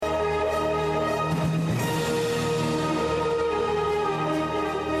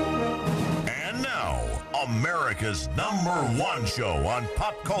America's #1 show on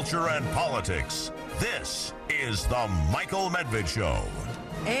pop culture and politics. This is The Michael Medved Show.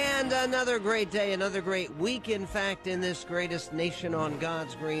 And another great day, another great week, in fact, in this greatest nation on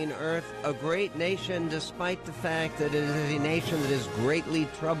God's green earth. A great nation, despite the fact that it is a nation that is greatly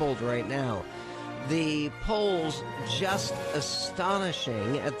troubled right now. The polls just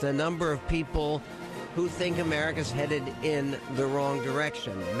astonishing at the number of people who think America's headed in the wrong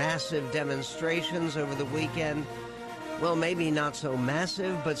direction. Massive demonstrations over the weekend. Well, maybe not so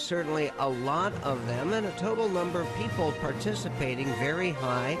massive, but certainly a lot of them, and a total number of people participating very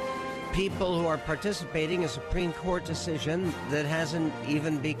high. People who are participating in a Supreme Court decision that hasn't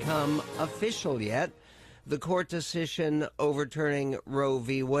even become official yet. The court decision overturning Roe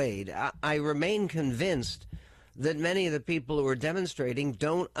v. Wade. I remain convinced that many of the people who are demonstrating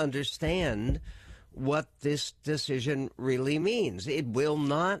don't understand what this decision really means. It will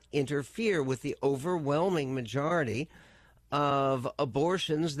not interfere with the overwhelming majority of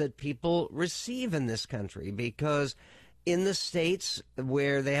abortions that people receive in this country, because in the states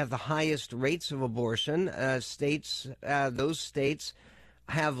where they have the highest rates of abortion, those states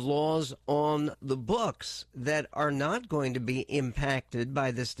have laws on the books that are not going to be impacted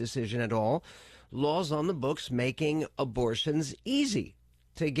by this decision at all. Laws on the books making abortions easy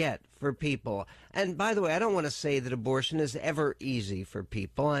to get for people. And by the way, I don't want to say that abortion is ever easy for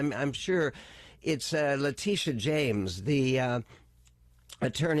people. I'm sure it's Letitia James, the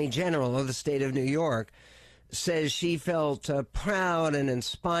Attorney General of the state of New York, says she felt proud and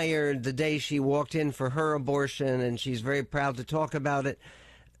inspired the day she walked in for her abortion, and she's very proud to talk about it.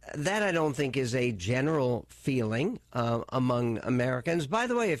 That I don't think is a general feeling among Americans. By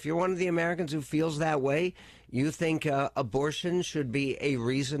the way, if you're one of the Americans who feels that way, you think abortion should be a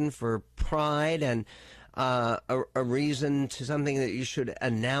reason for pride and a reason to something that you should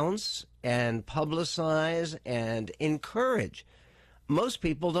announce and publicize and encourage. Most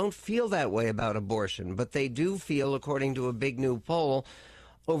people don't feel that way about abortion, but they do feel, according to a big new poll,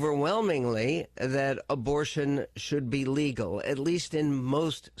 overwhelmingly that abortion should be legal, at least in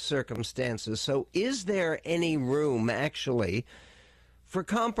most circumstances. So is there any room, actually, for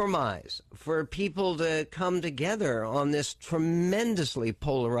compromise, for people to come together on this tremendously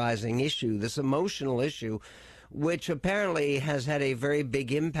polarizing issue, this emotional issue, which apparently has had a very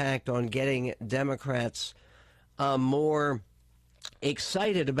big impact on getting Democrats more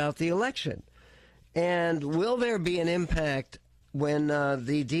excited about the election? And will there be an impact when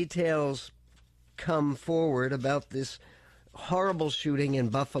the details come forward about this horrible shooting in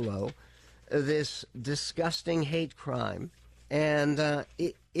Buffalo, this disgusting hate crime? And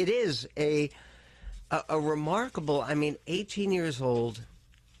it is a remarkable, 18 years old,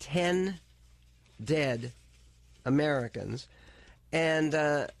 10 dead Americans. And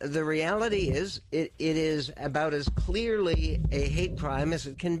the reality is, it is about as clearly a hate crime as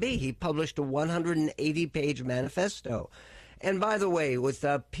it can be. He published a 180-page manifesto. And by the way, with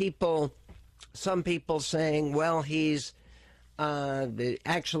some people saying, well, he's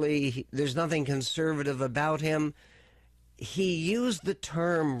actually, there's nothing conservative about him. He used the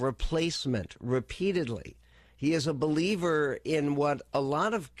term replacement repeatedly. He is a believer in what a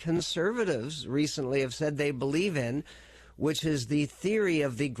lot of conservatives recently have said they believe in, which is the theory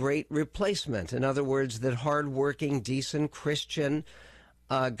of the great replacement. In other words, that hardworking, decent, Christian,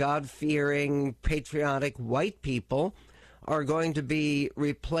 God-fearing, patriotic white people are going to be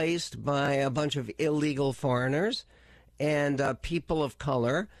replaced by a bunch of illegal foreigners and people of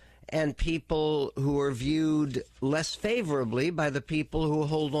color, and people who are viewed less favorably by the people who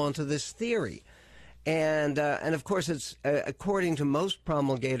hold on to this theory. And of course, it's according to most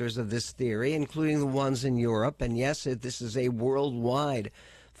promulgators of this theory, including the ones in Europe, and yes, this is a worldwide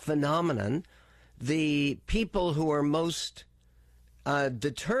phenomenon, the people who are most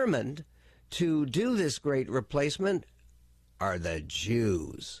determined to do this great replacement are the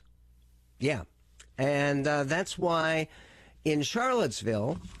Jews. Yeah. And that's why in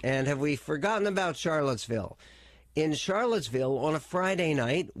Charlottesville, and have we forgotten about Charlottesville? In Charlottesville, on a Friday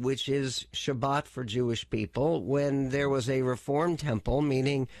night, which is Shabbat for Jewish people, when there was a Reform temple,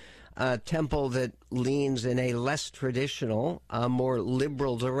 meaning a temple that leans in a less traditional, more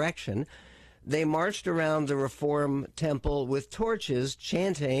liberal direction, they marched around the Reform temple with torches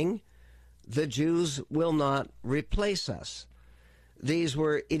chanting, "The Jews will not replace us." These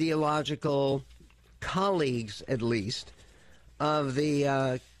were ideological colleagues, at least, of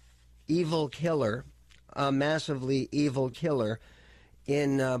the evil killer, a massively evil killer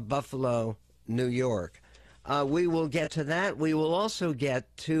in Buffalo, New York. We will get to that. We will also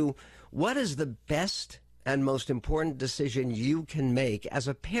get to what is the best and most important decision you can make as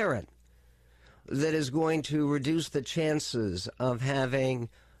a parent. that is going to reduce the chances of having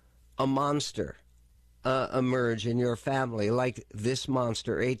a monster emerge in your family, like this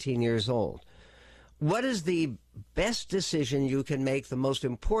monster, 18 years old? What is the best decision you can make, the most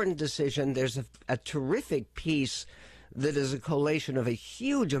important decision? There's a terrific piece that is a collation of a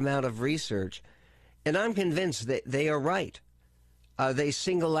huge amount of research, and I'm convinced that they are right. They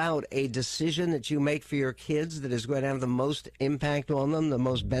single out a decision that you make for your kids that is going to have the most impact on them, the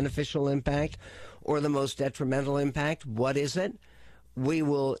most beneficial impact, or the most detrimental impact. What is it? We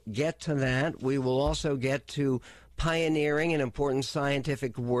will get to that. We will also get to pioneering an important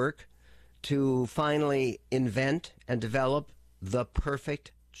scientific work to finally invent and develop the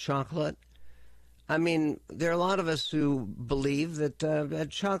perfect chocolate. I mean, there are a lot of us who believe that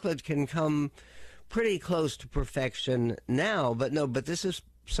chocolate can come pretty close to perfection now, but this is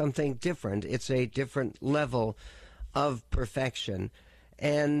something different. It's a different level of perfection.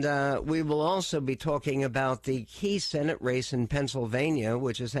 And we will also be talking about the key Senate race in Pennsylvania,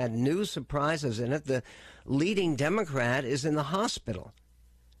 which has had new surprises in it. The leading Democrat is in the hospital.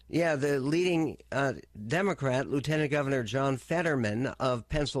 Yeah, the leading Democrat, Lieutenant Governor John Fetterman of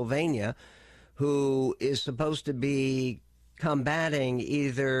Pennsylvania, who is supposed to be combating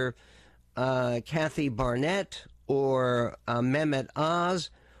either Kathy Barnett or Mehmet Oz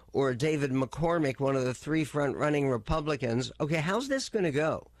or David McCormick, one of the three front-running Republicans. Okay, how's this going to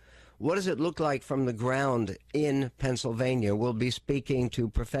go? What does it look like from the ground in Pennsylvania? We'll be speaking to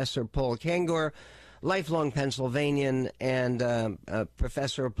Professor Paul Kengor, lifelong Pennsylvanian and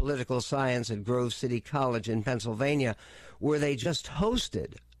professor of political science at Grove City College in Pennsylvania, where they just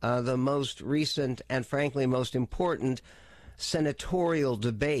hosted the most recent and, frankly, most important senatorial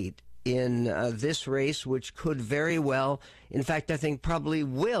debate in this race, which could very well, in fact, I think probably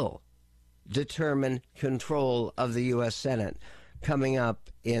will determine control of the U.S. Senate coming up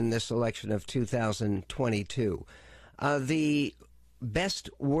in this election of 2022. The best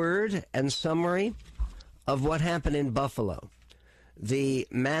word and summary of what happened in Buffalo, the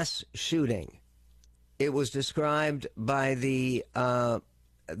mass shooting. It was described by the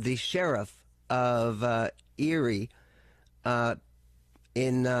sheriff of Erie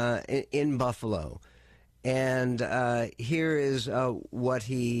in Buffalo. And here is what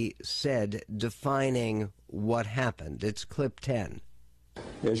he said, defining what happened. It's clip 10.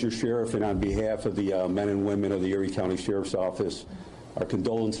 As your sheriff and on behalf of the men and women of the Erie County Sheriff's Office, our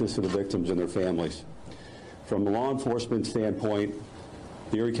condolences to the victims and their families. From a law enforcement standpoint,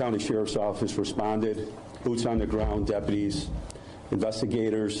 the Erie County Sheriff's Office responded, boots on the ground, deputies,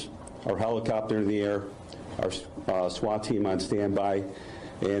 investigators, our helicopter in the air, our SWAT team on standby,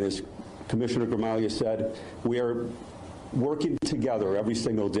 and as Commissioner Gramaglia said, we are working together every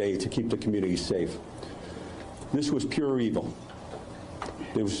single day to keep the community safe. This was pure evil.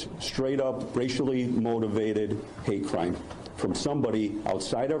 It was straight up racially motivated hate crime from somebody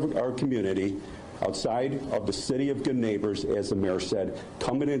outside of our community, outside of the city of good neighbors, as the mayor said,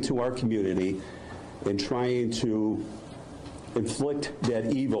 coming into our community and trying to inflict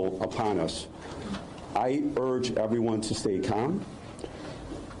that evil upon us. I urge everyone to stay calm,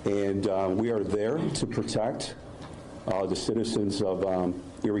 and we are there to protect the citizens of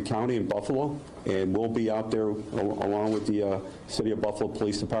Erie County and Buffalo, and we'll be out there along with the City of Buffalo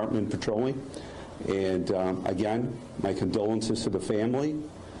Police Department patrolling. And again, my condolences to the family,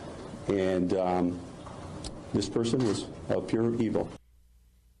 and this person was pure evil.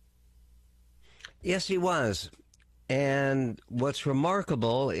 Yes, he was. And what's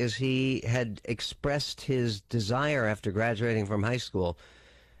remarkable is he had expressed his desire after graduating from high school,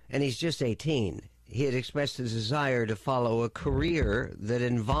 and he's just 18. He had expressed his desire to follow a career that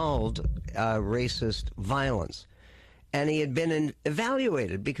involved racist violence. And he had been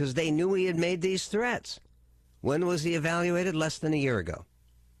evaluated because they knew he had made these threats. When was he evaluated? Less than a year ago.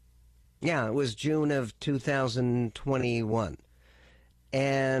 Yeah, it was June of 2021.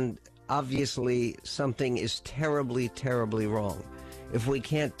 And obviously something is terribly, terribly wrong. If we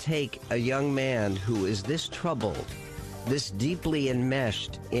can't take a young man who is this troubled, this deeply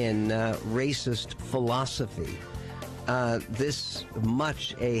enmeshed in racist philosophy, this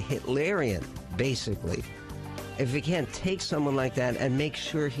much a Hitlerian, basically, if we can't take someone like that and make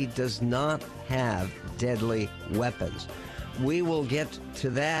sure he does not have deadly weapons. We will get to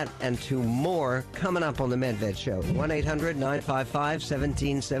that and to more coming up on the Medved Show.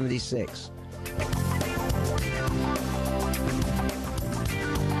 1-800-955-1776.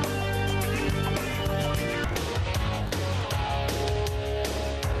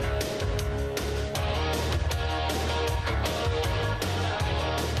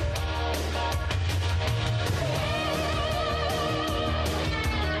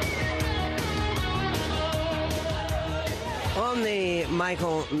 On the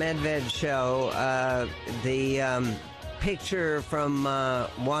Michael Medved show, the picture from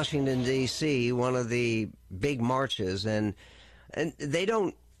Washington, D.C., one of the big marches, and they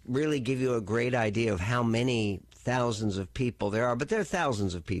don't really give you a great idea of how many thousands of people there are, but there are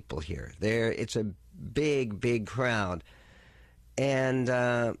thousands of people here. It's a big, big crowd. And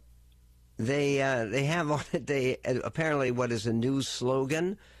they have on it apparently what is a new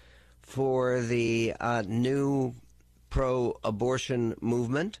slogan for the new pro-abortion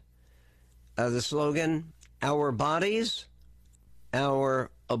movement. The slogan, "Our bodies, our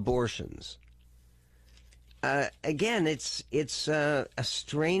abortions." Again, it's a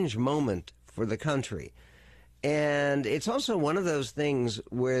strange moment for the country. And it's also one of those things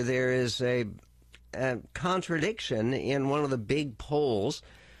where there is a contradiction in one of the big polls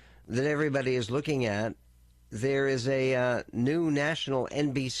that everybody is looking at. There is a new national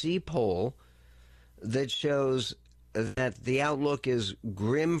NBC poll that shows that the outlook is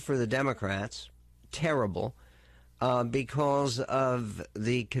grim for the Democrats, terrible, because of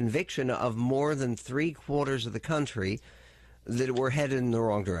the conviction of more than 3/4 of the country that we're headed in the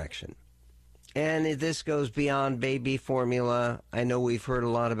wrong direction. And this goes beyond baby formula. I know we've heard a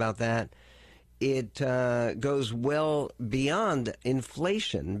lot about that. It goes well beyond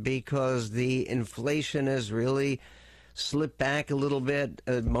inflation, because the inflation has really slipped back a little bit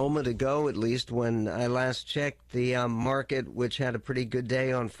a moment ago, at least when I last checked the market, which had a pretty good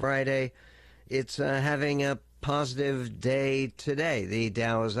day on Friday. It's having a positive day today. The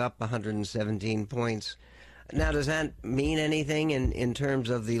Dow is up 117 points. Now, does that mean anything in terms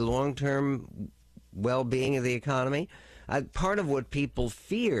of the long-term well-being of the economy? Part of what people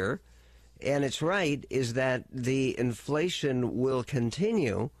fear, and it's right, is that the inflation will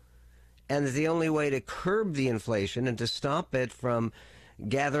continue, and that the only way to curb the inflation and to stop it from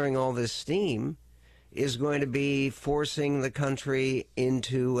gathering all this steam is going to be forcing the country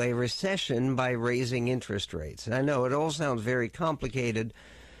into a recession by raising interest rates. And I know it all sounds very complicated,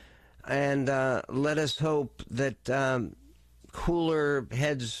 and let us hope that cooler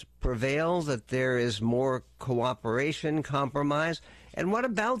heads prevail, that there is more cooperation, compromise. And what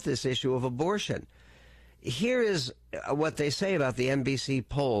about this issue of abortion? Here is what they say about the NBC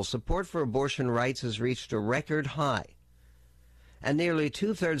poll. Support for abortion rights has reached a record high, and nearly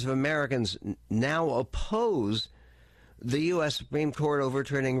 2/3 of Americans now oppose the U.S. Supreme Court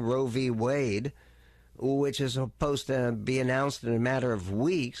overturning Roe v. Wade, which is supposed to be announced in a matter of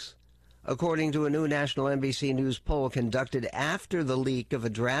weeks, according to a new national NBC News poll conducted after the leak of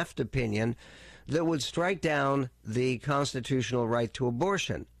a draft opinion that would strike down the constitutional right to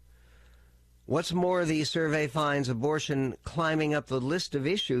abortion. What's more, the survey finds abortion climbing up the list of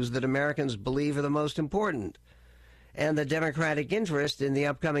issues that Americans believe are the most important. And the Democratic interest in the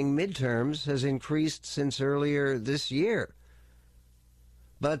upcoming midterms has increased since earlier this year.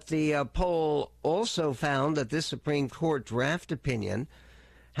 But the poll also found that this Supreme Court draft opinion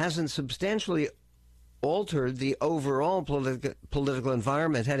hasn't substantially altered the overall political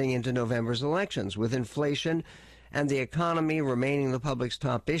environment heading into November's elections. With inflation and the economy remaining the public's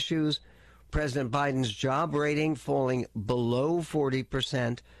top issues, President Biden's job rating falling below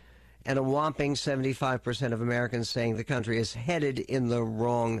 40%, and a whopping 75% of Americans saying the country is headed in the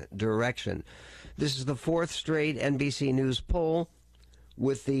wrong direction. This is the fourth straight NBC News poll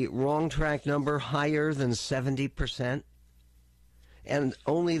with the wrong track number higher than 70%, and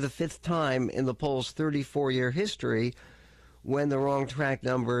only the fifth time in the poll's 34-year history when the wrong track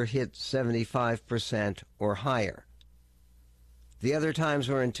number hit 75% or higher. The other times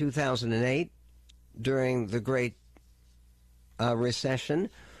were in 2008 during the Great Recession,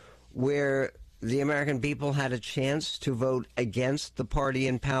 where the American people had a chance to vote against the party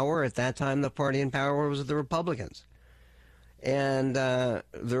in power. At that time, the party in power was the Republicans. And the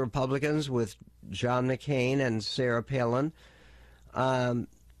Republicans, with John McCain and Sarah Palin,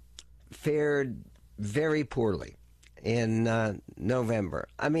 fared very poorly in November.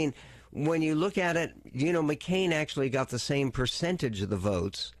 I mean, when you look at it, you know, McCain actually got the same percentage of the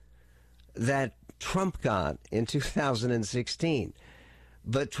votes that Trump got in 2016.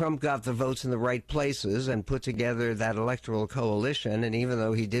 But Trump got the votes in the right places and put together that electoral coalition. And even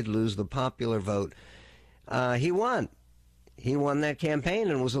though he did lose the popular vote, he won. He won that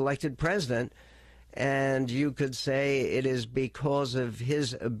campaign and was elected president. And you could say it is because of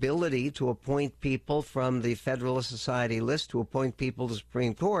his ability to appoint people from the Federalist Society list, to appoint people to the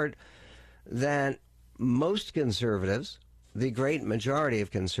Supreme Court, that most conservatives, the great majority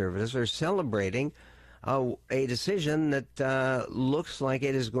of conservatives, are celebrating a decision that looks like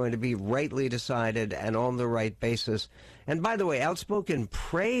it is going to be rightly decided and on the right basis. And by the way, outspoken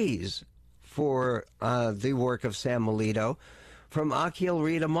praise for the work of Sam Alito, from Akhil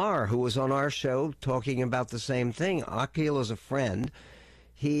Reed Amar, who was on our show talking about the same thing. Akhil is a friend.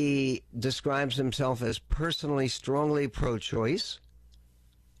 He describes himself as personally strongly pro-choice,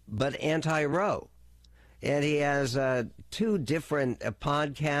 but anti-Roe. And he has two different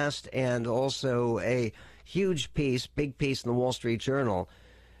podcasts and also a huge piece, big piece in the Wall Street Journal,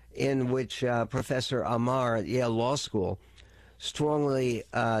 in which Professor Amar at Yale Law School strongly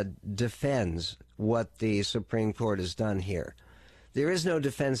defends what the Supreme Court has done here. There is no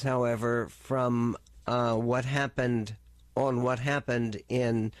defense, however, from what happened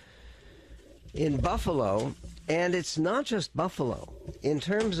in Buffalo, and it's not just Buffalo. In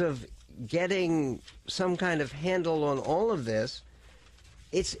terms of getting some kind of handle on all of this,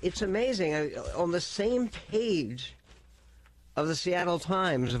 it's amazing. On the same page of the Seattle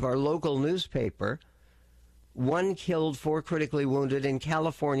Times, of our local newspaper, 1 killed, 4 critically wounded in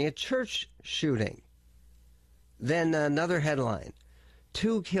California church shooting. Then another headline,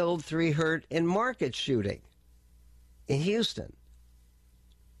 2 killed, 3 hurt in market shooting in Houston.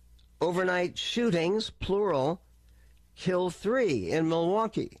 Overnight shootings, plural, kill 3 in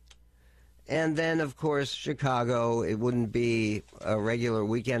Milwaukee. And then, of course, Chicago. It wouldn't be a regular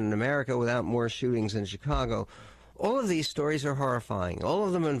weekend in America without more shootings in Chicago. All of these stories are horrifying. All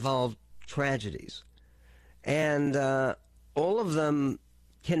of them involve tragedies. And all of them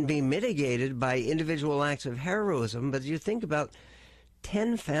can be mitigated by individual acts of heroism. But you think about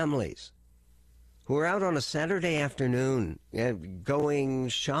 10 families who are out on a Saturday afternoon going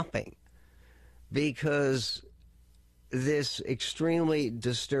shopping because this extremely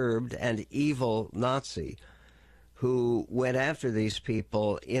disturbed and evil Nazi who went after these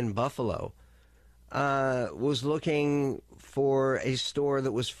people in Buffalo was looking for a store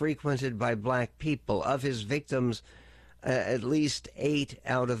that was frequented by black people. Of his victims, at least 8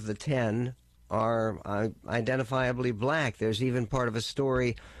 out of the 10 are identifiably black. There's even part of a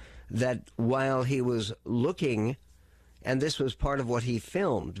story that while he was looking, and this was part of what he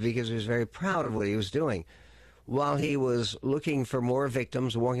filmed because he was very proud of what he was doing, while he was looking for more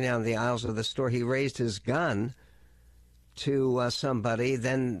victims, walking down the aisles of the store, he raised his gun to somebody.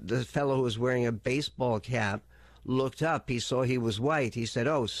 Then the fellow who was wearing a baseball cap looked up. He saw he was white. He said,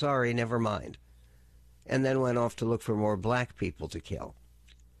 "Oh, sorry, never mind," and then went off to look for more black people to kill.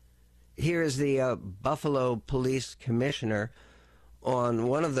 Here is the Buffalo police commissioner on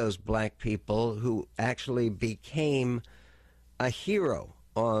one of those black people who actually became a hero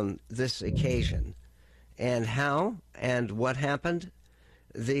on this occasion. And how and what happened?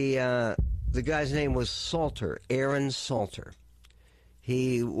 The guy's name was Salter, Aaron Salter.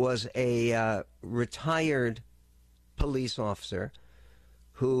 He was a retired police officer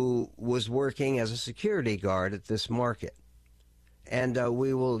who was working as a security guard at this market. And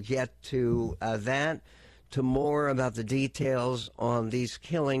we will get to that, to more about the details on these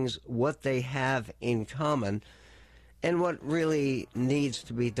killings, what they have in common, and what really needs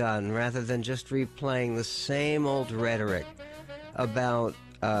to be done, rather than just replaying the same old rhetoric about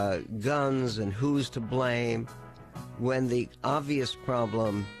guns and who's to blame, when the obvious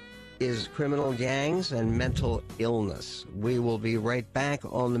problem is criminal gangs and mental illness. We will be right back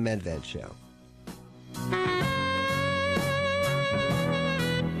on The Medved Show.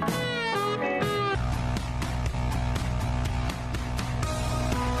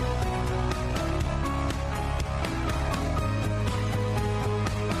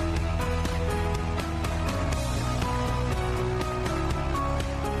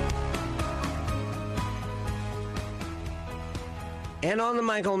 And on the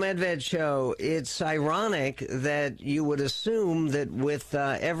Michael Medved Show, it's ironic that you would assume that with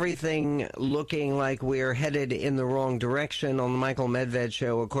everything looking like we're headed in the wrong direction on the Michael Medved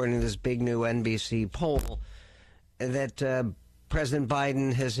Show, according to this big new NBC poll, that President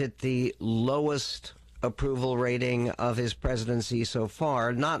Biden has hit the lowest approval rating of his presidency so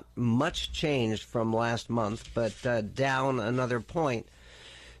far. Not much changed from last month, but down another point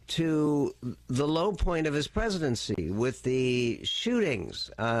to the low point of his presidency with the shootings,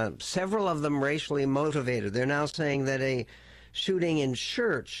 several of them racially motivated. They're now saying that a shooting in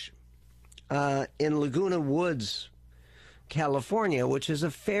church in Laguna Woods, California, which is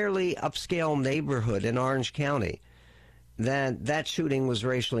a fairly upscale neighborhood in Orange County, that shooting was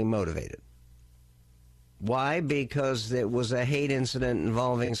racially motivated. Why? Because it was a hate incident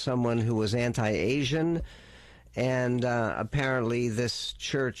involving someone who was anti-Asian. And apparently this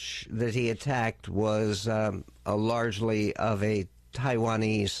church that he attacked was largely of a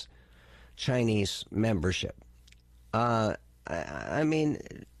Taiwanese, Chinese membership. I mean,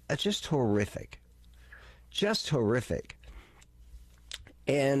 just horrific. Just horrific.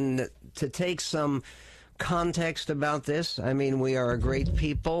 And to take some context about this. I mean, we are a great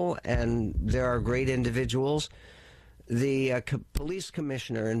people, and there are great individuals. The police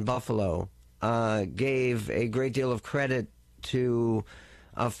commissioner in Buffalo gave a great deal of credit to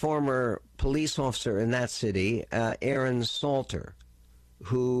a former police officer in that city, Aaron Salter,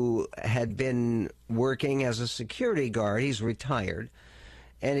 who had been working as a security guard. He's retired,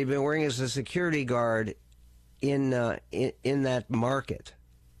 and he'd been working as a security guard in that market.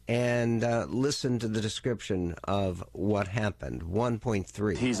 And listen to the description of what happened.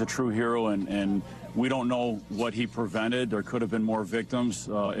 1.3. He's a true hero, and we don't know what he prevented. There could have been more victims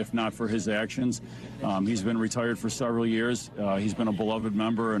if not for his actions. He's been retired for several years. He's been a beloved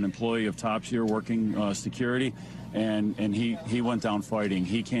member, an employee of Top Tier working security, and he went down fighting.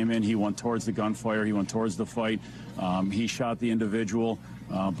 He came in, he went towards the gunfire, he went towards the fight. He shot the individual,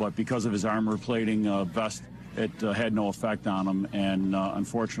 but because of his armor plating vest, it had no effect on him, and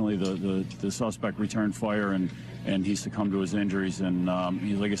unfortunately the suspect returned fire, and he succumbed to his injuries. And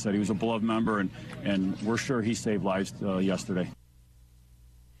like I said, he was a beloved member, and we're sure he saved lives yesterday.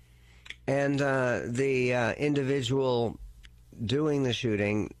 And the individual doing the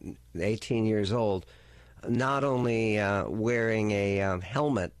shooting, 18 years old, not only wearing a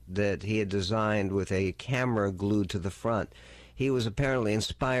helmet that he had designed with a camera glued to the front, he was apparently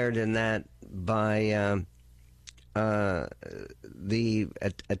inspired in that by the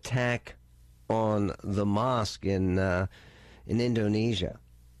attack on the mosque in Indonesia,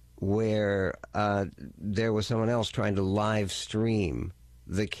 where there was someone else trying to live stream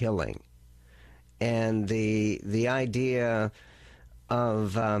the killing, and the idea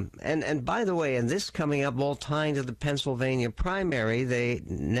of and by the way, and this coming up all tying to the Pennsylvania primary, they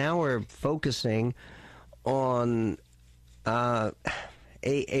now are focusing on a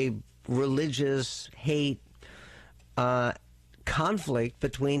religious hate conflict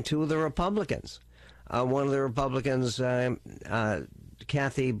between two of the Republicans. One of the Republicans,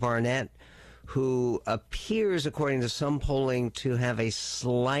 Kathy Barnett, who appears, according to some polling, to have a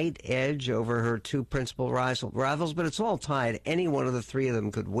slight edge over her two principal rivals, but it's all tied. Any one of the three of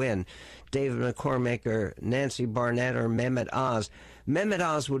them could win. David McCormick or Nancy Barnett or Mehmet Oz. Mehmet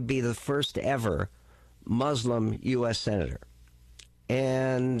Oz would be the first ever Muslim U.S. Senator.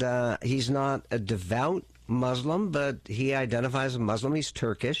 And he's not a devout Muslim, but he identifies as Muslim. He's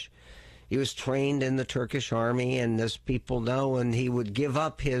Turkish. He was trained in the Turkish army, and as people know, and he would give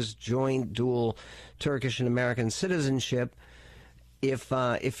up his joint dual Turkish and American citizenship if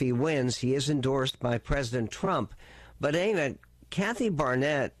he wins. He is endorsed by President Trump. But anyway, Kathy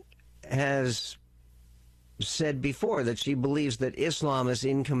Barnett has said before that she believes that Islam is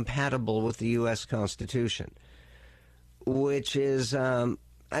incompatible with the U.S. Constitution, which is...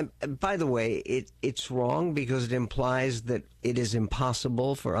 by the way, it's wrong because it implies that it is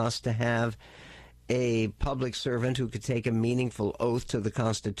impossible for us to have a public servant who could take a meaningful oath to the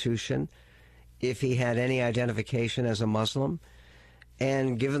Constitution if he had any identification as a Muslim.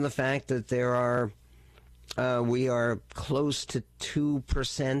 And given the fact that we are close to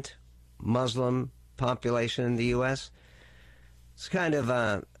 2% Muslim population in the U.S., it's kind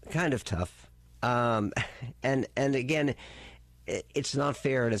of tough. And again, it's not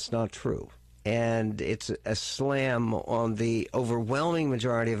fair and it's not true. And it's a slam on the overwhelming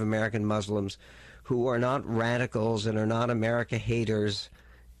majority of American Muslims who are not radicals and are not America haters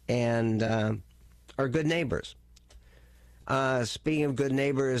and are good neighbors. Speaking of good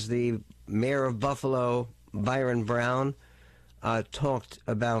neighbors, the mayor of Buffalo, Byron Brown, talked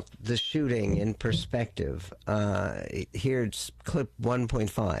about the shooting in perspective. Here's clip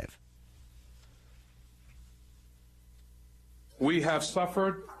 1.5. We have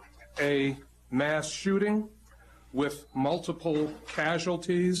suffered a mass shooting with multiple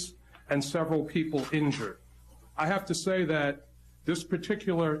casualties and several people injured. I have to say that this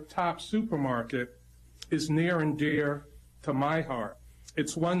particular Top supermarket is near and dear to my heart.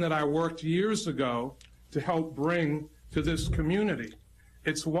 It's one that I worked years ago to help bring to this community.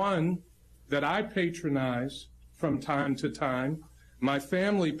 It's one that I patronize from time to time. My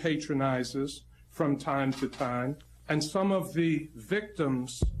family patronizes from time to time. And some of the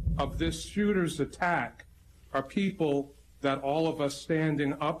victims of this shooter's attack are people that all of us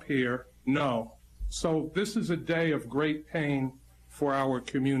standing up here know. So this is a day of great pain for our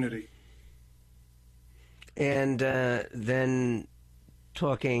community. And then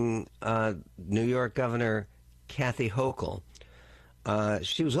talking New York Governor Kathy Hochul,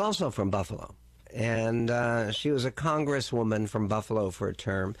 she was also from Buffalo. And she was a congresswoman from Buffalo for a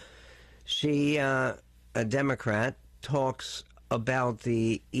term. She... a Democrat, talks about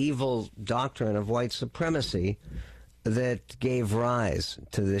the evil doctrine of white supremacy that gave rise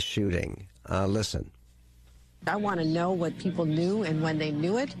to this shooting. Listen. I want to know what people knew and when they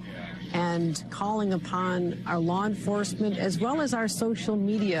knew it, and calling upon our law enforcement as well as our social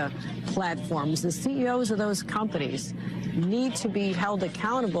media platforms. The CEOs of those companies need to be held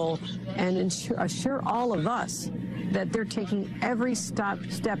accountable and assure all of us that they're taking every step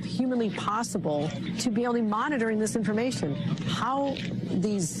humanly possible to be able to monitoring this information. How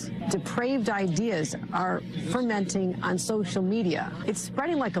these depraved ideas are fermenting on social media. It's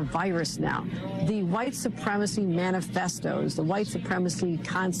spreading like a virus now. The white supremacy manifestos, the white supremacy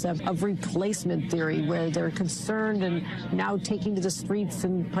concept of replacement theory, where they're concerned and now taking to the streets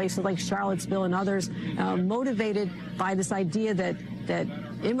in places like Charlottesville and others, motivated by this idea that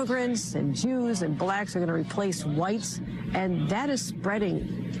immigrants and Jews and blacks are going to replace whites, and that is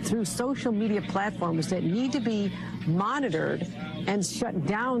spreading through social media platforms that need to be monitored and shut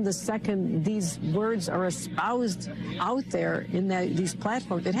down the second these words are espoused out there in these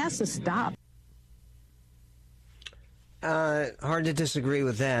platforms. It has to stop. Hard to disagree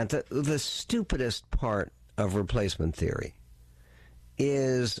with that. The stupidest part of replacement theory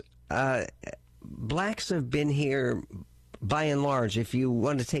is blacks have been here, by and large, if you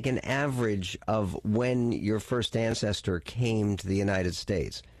want to take an average of when your first ancestor came to the United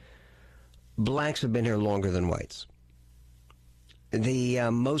States, blacks have been here longer than whites. The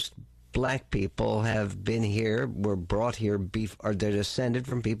most black people have been here, were brought here, or they're descended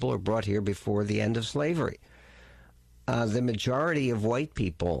from people who were brought here before the end of slavery. The majority of white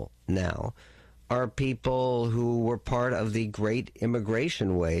people now are people who were part of the great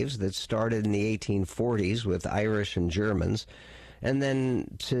immigration waves that started in the 1840s with Irish and Germans, and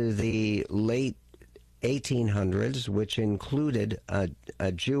then to the late 1800s, which included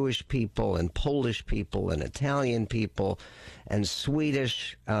Jewish people and Polish people and Italian people and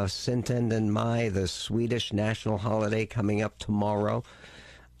Swedish, Sinten Mai, the Swedish national holiday coming up tomorrow.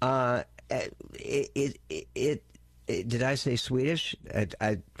 Did I say Swedish?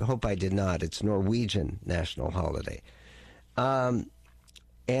 I hope I did not. It's Norwegian national holiday. And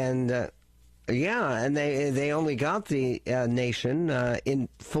they only got the nation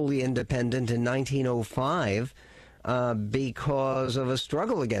fully independent in 1905 because of a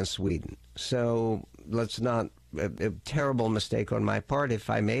struggle against Sweden. So let's not, a terrible mistake on my part if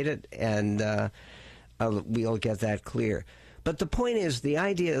I made it, and we'll get that clear. But the point is, the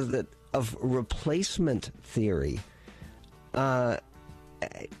idea of replacement theory, to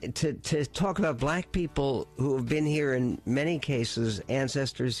talk about black people who have been here in many cases,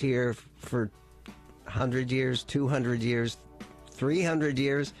 ancestors here for 100 years, 200 years, 300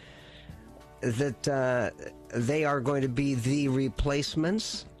 years, that they are going to be the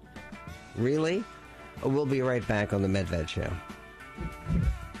replacements? Really? We'll be right back on The Medved Show.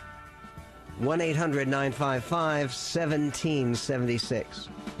 1-800-955-1776.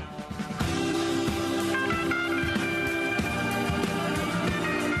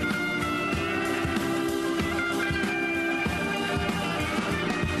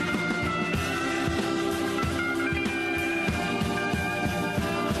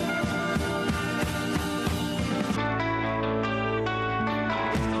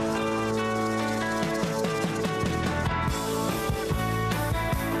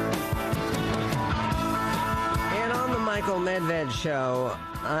 Medved Show.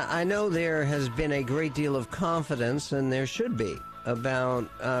 I know there has been a great deal of confidence, and there should be, about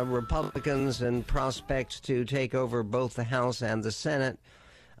Republicans and prospects to take over both the House and the Senate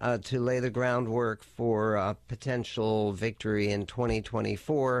to lay the groundwork for potential victory in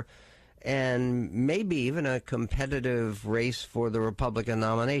 2024, and maybe even a competitive race for the Republican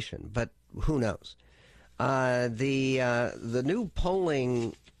nomination. But who knows? The new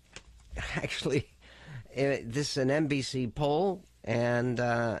polling, actually, this is an NBC poll, and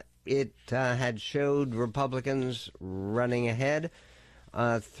it had showed Republicans running ahead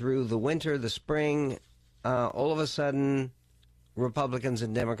through the winter, the spring. All of a sudden, Republicans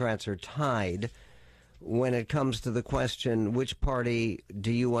and Democrats are tied when it comes to the question, which party do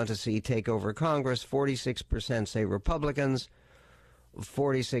you want to see take over Congress? 46% say Republicans,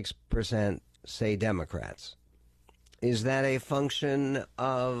 46% say Democrats. Is that a function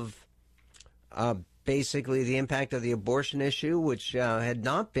of basically the impact of the abortion issue, which had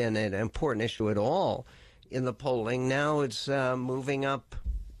not been an important issue at all in the polling? Now it's moving up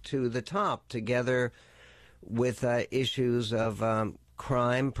to the top, together with issues of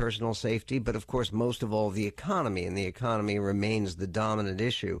crime, personal safety, but of course most of all the economy, and the economy remains the dominant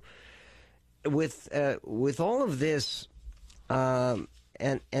issue. With all of this and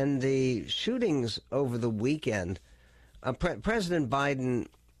the shootings over the weekend, President Biden,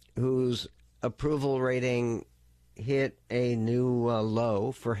 whose approval rating hit a new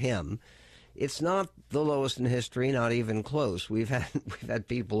low for him, It's not the lowest in history, not even close. We've had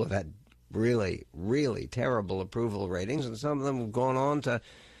people who've had really, really terrible approval ratings, and some of them have gone on to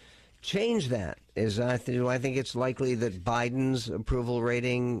change that. Do I think it's likely that Biden's approval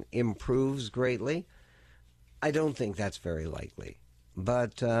rating improves greatly? I don't think that's very likely.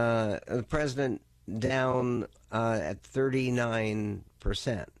 But the president down at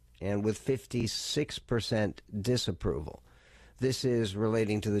 39%, and with 56% disapproval. This is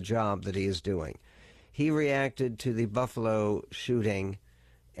relating to the job that he is doing. He reacted to the Buffalo shooting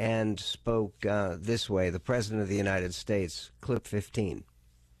and spoke this way. The President of the United States, clip 15.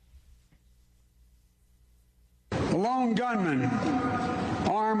 The lone gunman,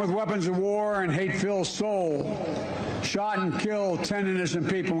 armed with weapons of war and hate-filled soul, shot and killed 10 innocent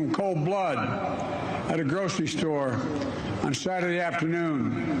people in cold blood at a grocery store on Saturday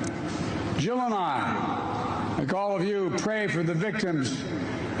afternoon. Jill and I, like all of you, pray for the victims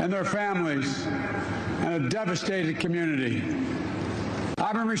and their families and a devastated community.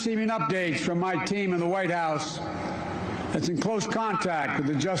 I've been receiving updates from my team in the White House that's in close contact with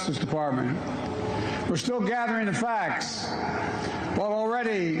the Justice Department. We're still gathering the facts, but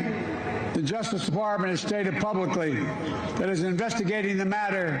already the Justice Department has stated publicly that it is investigating the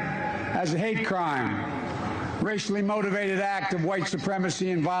matter as a hate crime, racially motivated act of white supremacy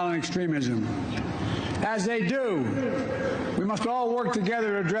and violent extremism. As they do, we must all work together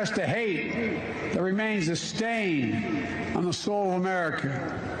to address the hate that remains a stain on the soul of America.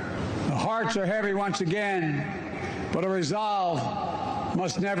 The hearts are heavy once again, but a resolve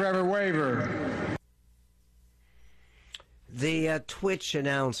must never ever waver. The Twitch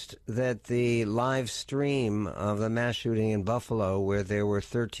announced that the live stream of the mass shooting in Buffalo, where there were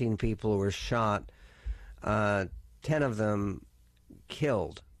 13 people who were shot, 10 of them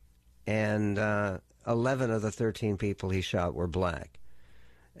killed, and 11 of the 13 people he shot were black.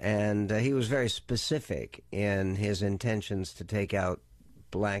 And he was very specific in his intentions to take out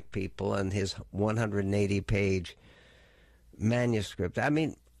black people and his 180-page manuscript. I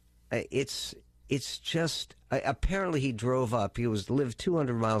mean, it's just, apparently he drove up. He lived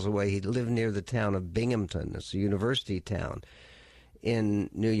 200 miles away. He lived near the town of Binghamton. It's a university town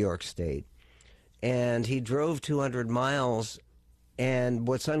in New York State. And he drove 200 miles, and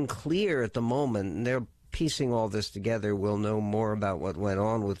what's unclear at the moment, and they're piecing all this together, we'll know more about what went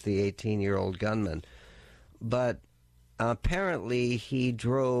on with the 18-year-old gunman. But apparently he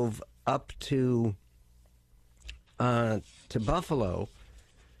drove up to Buffalo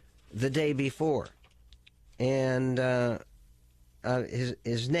the day before, and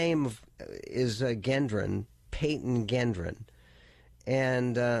his name is Gendron, Peyton Gendron,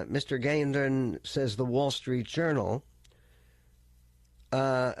 and Mr. Gendron says the Wall Street Journal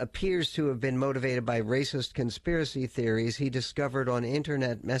appears to have been motivated by racist conspiracy theories he discovered on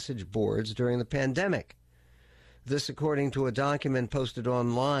internet message boards during the pandemic. This according to a document posted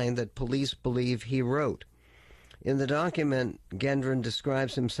online that police believe he wrote. In the document, Gendron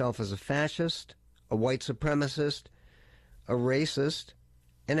describes himself as a fascist, a white supremacist, a racist,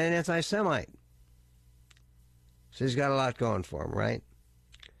 and an anti-Semite. So he's got a lot going for him, right?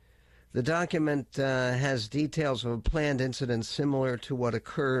 The document has details of a planned incident similar to what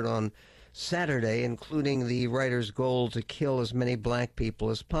occurred on Saturday, including the writer's goal to kill as many black people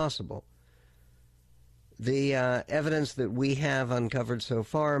as possible. The evidence that we have uncovered so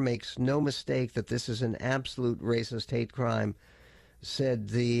far makes no mistake that this is an absolute racist hate crime, said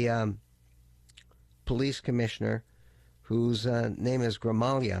the police commissioner, whose name is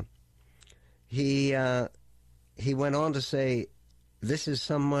Gramaglia. He went on to say, this is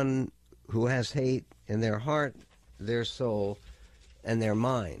someone who has hate in their heart, their soul, and their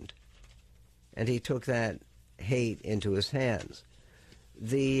mind. And he took that hate into his hands.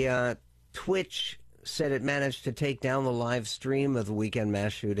 The Twitch said it managed to take down the live stream of the weekend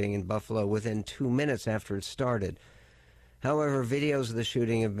mass shooting in Buffalo within 2 minutes after it started. However, videos of the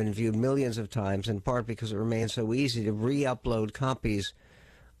shooting have been viewed millions of times, in part because it remains so easy to re-upload copies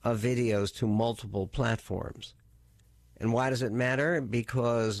of videos to multiple platforms. And why does it matter?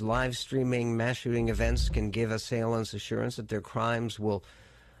 Because live streaming mass shooting events can give assailants assurance that their crimes will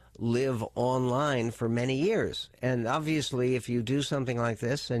live online for many years. And obviously, if you do something like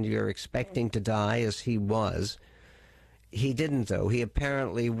this and you're expecting to die, as he was, he didn't, though. He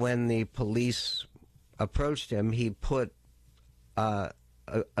apparently, when the police approached him, he put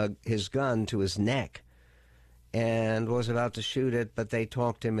his gun to his neck and was about to shoot it, but they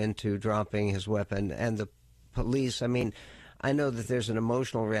talked him into dropping his weapon. And the police, I mean, I know that there's an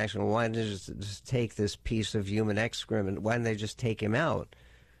emotional reaction. Why didn't they just take this piece of human excrement? Why didn't they just take him out?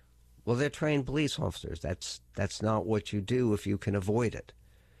 Well, they're trained police officers. That's not what you do if you can avoid it.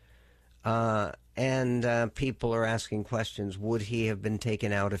 And people are asking questions. Would he have been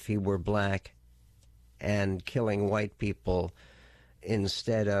taken out if he were black and killing white people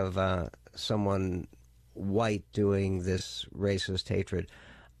instead of someone white doing this racist hatred?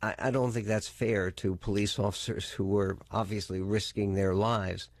 I don't think that's fair to police officers who were obviously risking their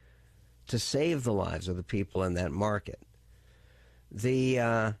lives to save the lives of the people in that market.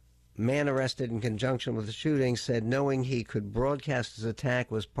 The man arrested in conjunction with the shooting said knowing he could broadcast his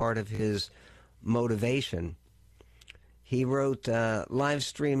attack was part of his motivation. He wrote, live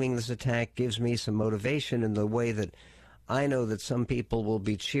streaming this attack gives me some motivation in the way that I know that some people will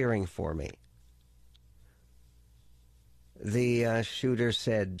be cheering for me. The shooter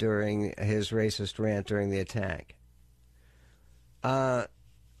said during his racist rant during the attack.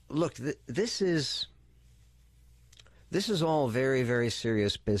 Look, this is all very, very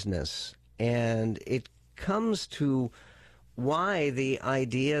serious business, and it comes to why the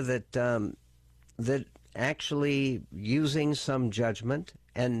idea that that actually using some judgment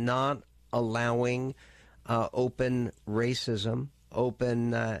and not allowing open racism,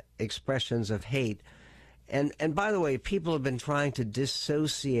 open expressions of hate. And by the way, people have been trying to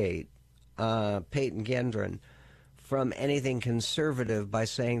dissociate Peyton Gendron from anything conservative by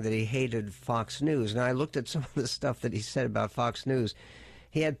saying that he hated Fox News. Now, I looked at some of the stuff that he said about Fox News.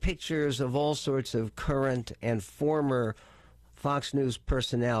 He had pictures of all sorts of current and former Fox News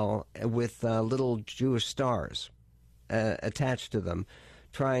personnel with little Jewish stars attached to them,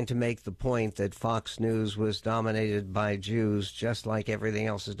 trying to make the point that Fox News was dominated by Jews, just like everything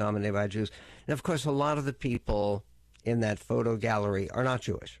else is dominated by Jews. And, of course, a lot of the people in that photo gallery are not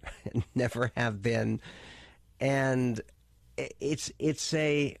Jewish, never have been. And it's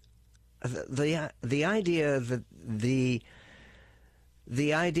the idea that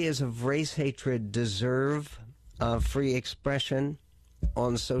the ideas of race hatred deserve free expression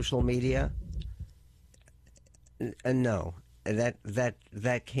on social media. No,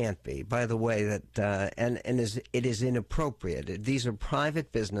 that can't be. By the way, that it is inappropriate. These are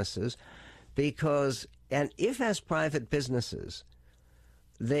private businesses, because if as private businesses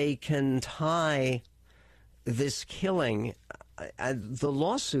they can tie this killing, the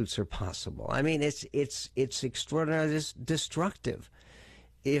lawsuits are possible. I mean, it's extraordinarily destructive.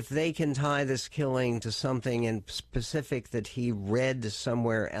 If they can tie this killing to something in specific that he read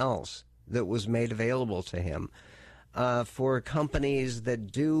somewhere else that was made available to him, for companies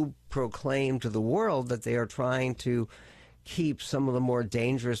that do proclaim to the world that they are trying to keep some of the more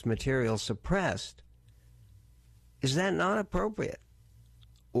dangerous material suppressed, is that not appropriate?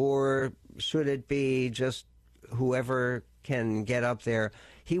 Or should it be just whoever can get up there?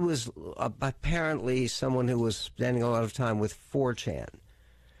 He was apparently someone who was spending a lot of time with 4chan.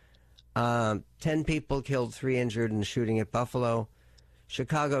 10 people killed, 3 injured in the shooting at Buffalo.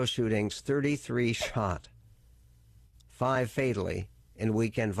 Chicago shootings, 33 shot, 5 fatally in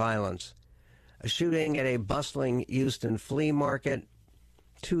weekend violence. A shooting at a bustling Houston flea market,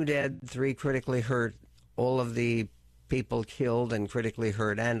 2 dead, 3 critically hurt. All of the people killed and critically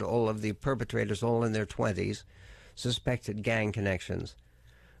hurt, and all of the perpetrators, all in their 20s, suspected gang connections.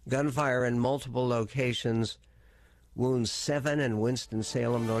 Gunfire in multiple locations, wounds 7 in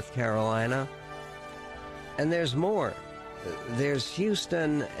Winston-Salem, North Carolina. And there's more. There's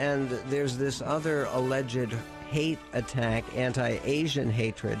Houston, and there's this other alleged hate attack, anti-Asian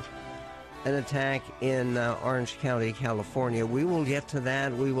hatred, an attack in Orange County, California. We will get to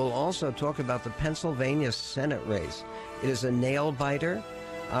that. We will also talk about the Pennsylvania Senate race. It is a nail-biter.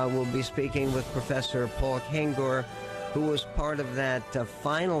 We'll be speaking with Professor Paul Kengor, who was part of that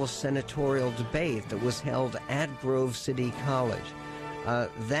final senatorial debate that was held at Grove City College.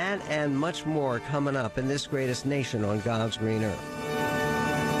 That and much more coming up in this greatest nation on God's green earth.